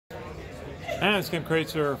And it's Ken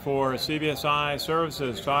Kraetzer for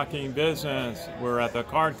CBSIServices, talking business. We're at the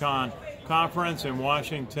CardCon conference in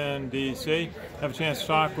Washington, D.C. Have a chance to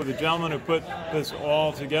talk with the gentleman who put this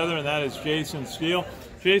all together, and that is Jason Steele.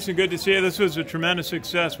 Jason, good to see you. This was a tremendous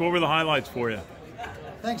success. What were the highlights for you?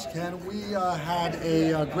 Thanks, Ken. We had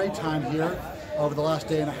a great time here over the last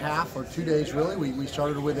day and a half, or 2 days really. We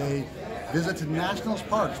started with a visit to Nationals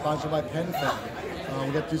Park, sponsored by Confer.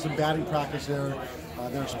 We got to do some batting practice there.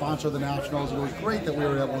 They're a sponsor of the Nationals. It was great that we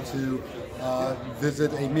were able to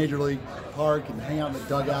visit a major league park and hang out in the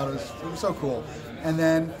dugout. It was so cool. And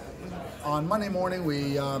then on Monday morning,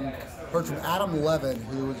 we heard from Adam Levin,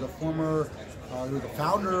 who is a former, who was the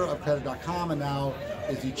founder of Credit.com and now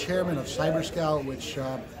is the chairman of CyberScout, which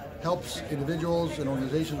helps individuals and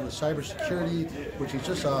organizations with cybersecurity, which is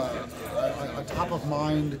just a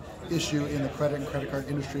top-of-mind issue in the credit and credit card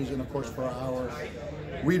industries. And of course, for our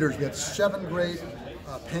readers, we had 7 great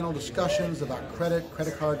panel discussions about credit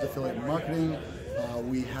cards, affiliate marketing.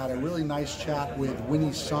 We had a really nice chat with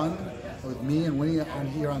Winnie's son, with me and Winnie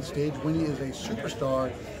here on stage. Winnie is a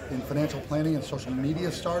superstar in financial planning and social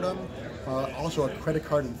media stardom, also a credit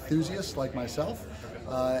card enthusiast like myself,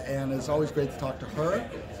 and it's always great to talk to her.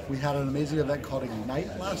 We had an amazing event called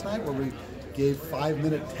Ignite last night, where we gave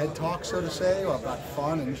 5-minute TED Talks, so to say, about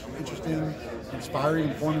fun and interesting, inspiring,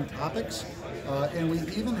 informing topics. And we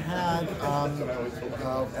even had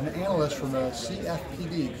an analyst from the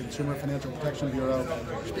CFPB, Consumer Financial Protection Bureau,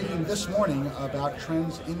 speaking this morning about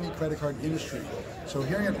trends in the credit card industry. So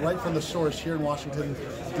hearing it right from the source here in Washington,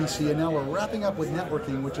 D.C., and now we're wrapping up with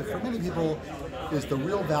networking, which for many people is the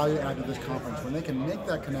real value add to this conference. When they can make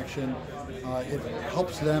that connection, it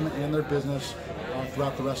helps them and their business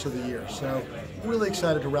throughout the rest of the year. So really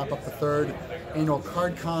excited to wrap up the 3rd annual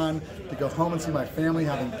CardCon, to go home and see my family,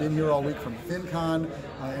 having been here all week from FinCon,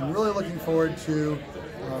 and really looking forward to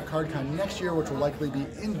CardCon next year, which will likely be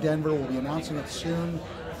in Denver. We'll be announcing it soon,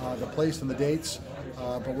 the place and the dates,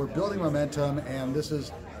 but we're building momentum, and this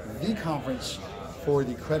is the conference for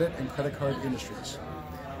the credit and credit card industries.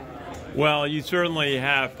 Well, you certainly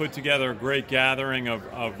have put together a great gathering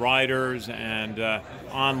of writers and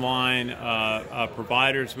online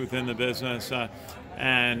providers within the business,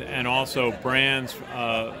 and also brands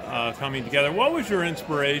coming together. What was your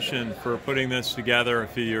inspiration for putting this together a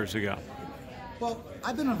few years ago? Well,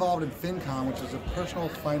 I've been involved in FinCon, which is a personal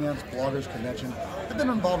finance bloggers convention. I've been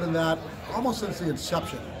involved in that almost since the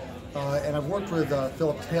inception. And I've worked with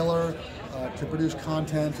Philip Taylor to produce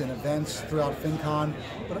content and events throughout FinCon.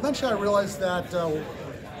 But eventually I realized that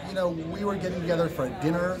we were getting together for a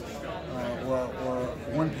dinner or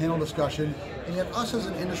one panel discussion, and yet us as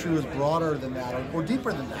an industry was broader than that, or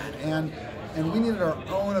deeper than that. And we needed our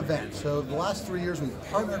own event. So the last 3 years we've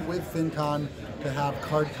partnered with FinCon to have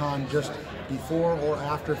CardCon just before or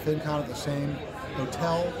after FinCon at the same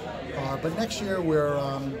hotel. But next year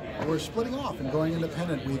we're splitting off and going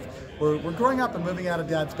independent. We're growing up and moving out of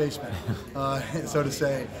Dad's basement, so to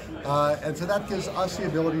say. And so that gives us the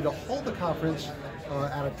ability to hold the conference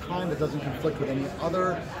at a time that doesn't conflict with any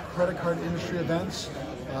other credit card industry events,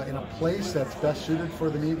 in a place that's best suited for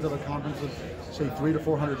the needs of a conference of, say, 300 to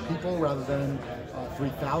 400 people rather than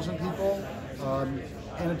 3,000 people.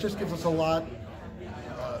 And it just gives us a lot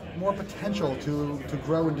more potential to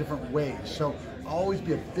grow in different ways. So I'll always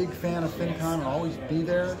be a big fan of FinCon and always be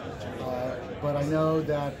there, but I know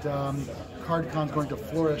that CardCon is going to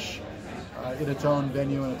flourish in its own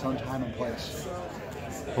venue and its own time and place.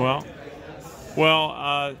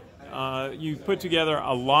 Well, you put together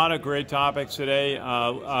a lot of great topics today.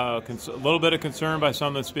 A little bit of concern by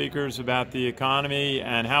some of the speakers about the economy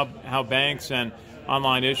and how banks and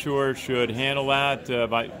online issuers should handle that.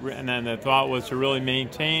 And then the thought was to really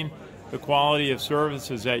maintain the quality of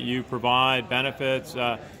services that you provide, benefits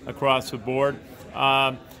across the board.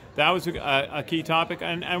 That was a key topic,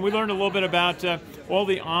 and we learned a little bit about all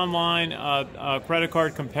the online credit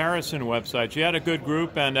card comparison websites. You had a good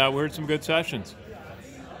group, and we heard some good sessions.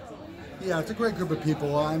 Yeah, it's a great group of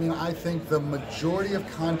people. I mean, I think the majority of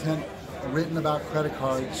content written about credit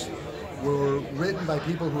cards were written by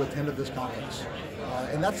people who attended this conference.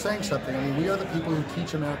 And that's saying something. I mean, we are the people who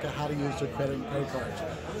teach America how to use their credit and credit cards.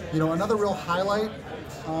 Another real highlight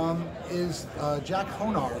is Jack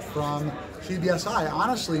Honar from CBSI.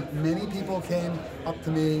 Honestly, many people came up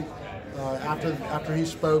to me after he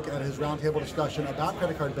spoke at his roundtable discussion about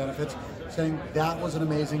credit card benefits, saying that was an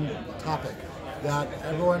amazing topic, that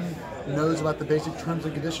everyone knows about the basic terms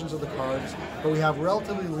and conditions of the cards, but we have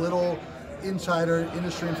relatively little insider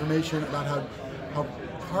industry information about how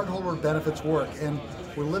cardholder benefits work. And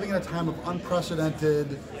we're living in a time of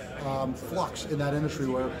unprecedented flux in that industry,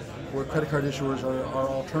 where where credit card issuers are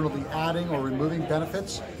alternatively adding or removing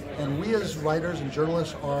benefits. And we as writers and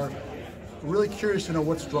journalists are really curious to know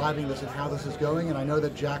what's driving this and how this is going. And I know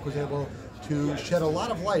that Jack was able to shed a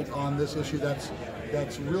lot of light on this issue that's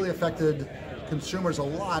really affected consumers a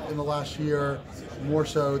lot in the last year, more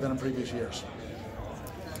so than in previous years.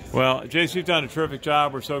 Well, Jason, you've done a terrific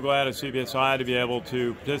job. We're so glad at CBSI to be able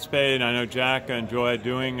to participate. And I know Jack enjoyed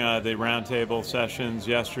doing the roundtable sessions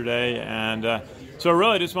yesterday. And so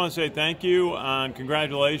really just want to say thank you and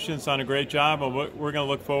congratulations on a great job. And we're going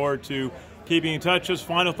to look forward to keeping in touch. Just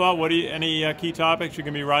final thought, any key topics you're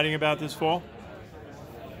going to be writing about this fall?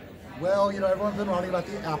 Well, everyone's been writing about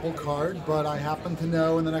the Apple Card, but I happen to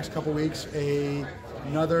know in the next couple weeks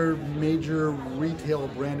another major retail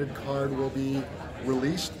branded card will be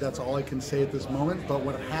released. That's all I can say at this moment, but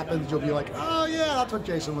when it happens, you'll be like, oh yeah, that's what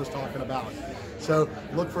Jason was talking about. So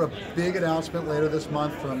look for a big announcement later this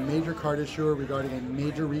month from a major card issuer regarding a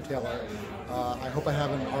major retailer. I hope I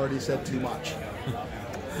haven't already said too much.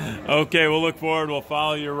 Okay, we'll look forward. We'll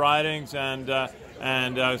follow your writings, and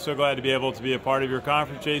so glad to be able to be a part of your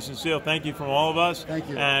conference. Jason Steele, thank you from all of us. Thank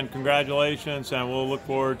you. And congratulations, and we'll look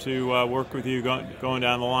forward to work with you going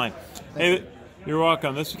down the line. Hey, you're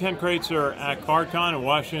welcome. This is Ken Kraetzer at CardCon in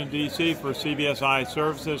Washington, D.C. for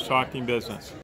CBSIServices, Talking Business.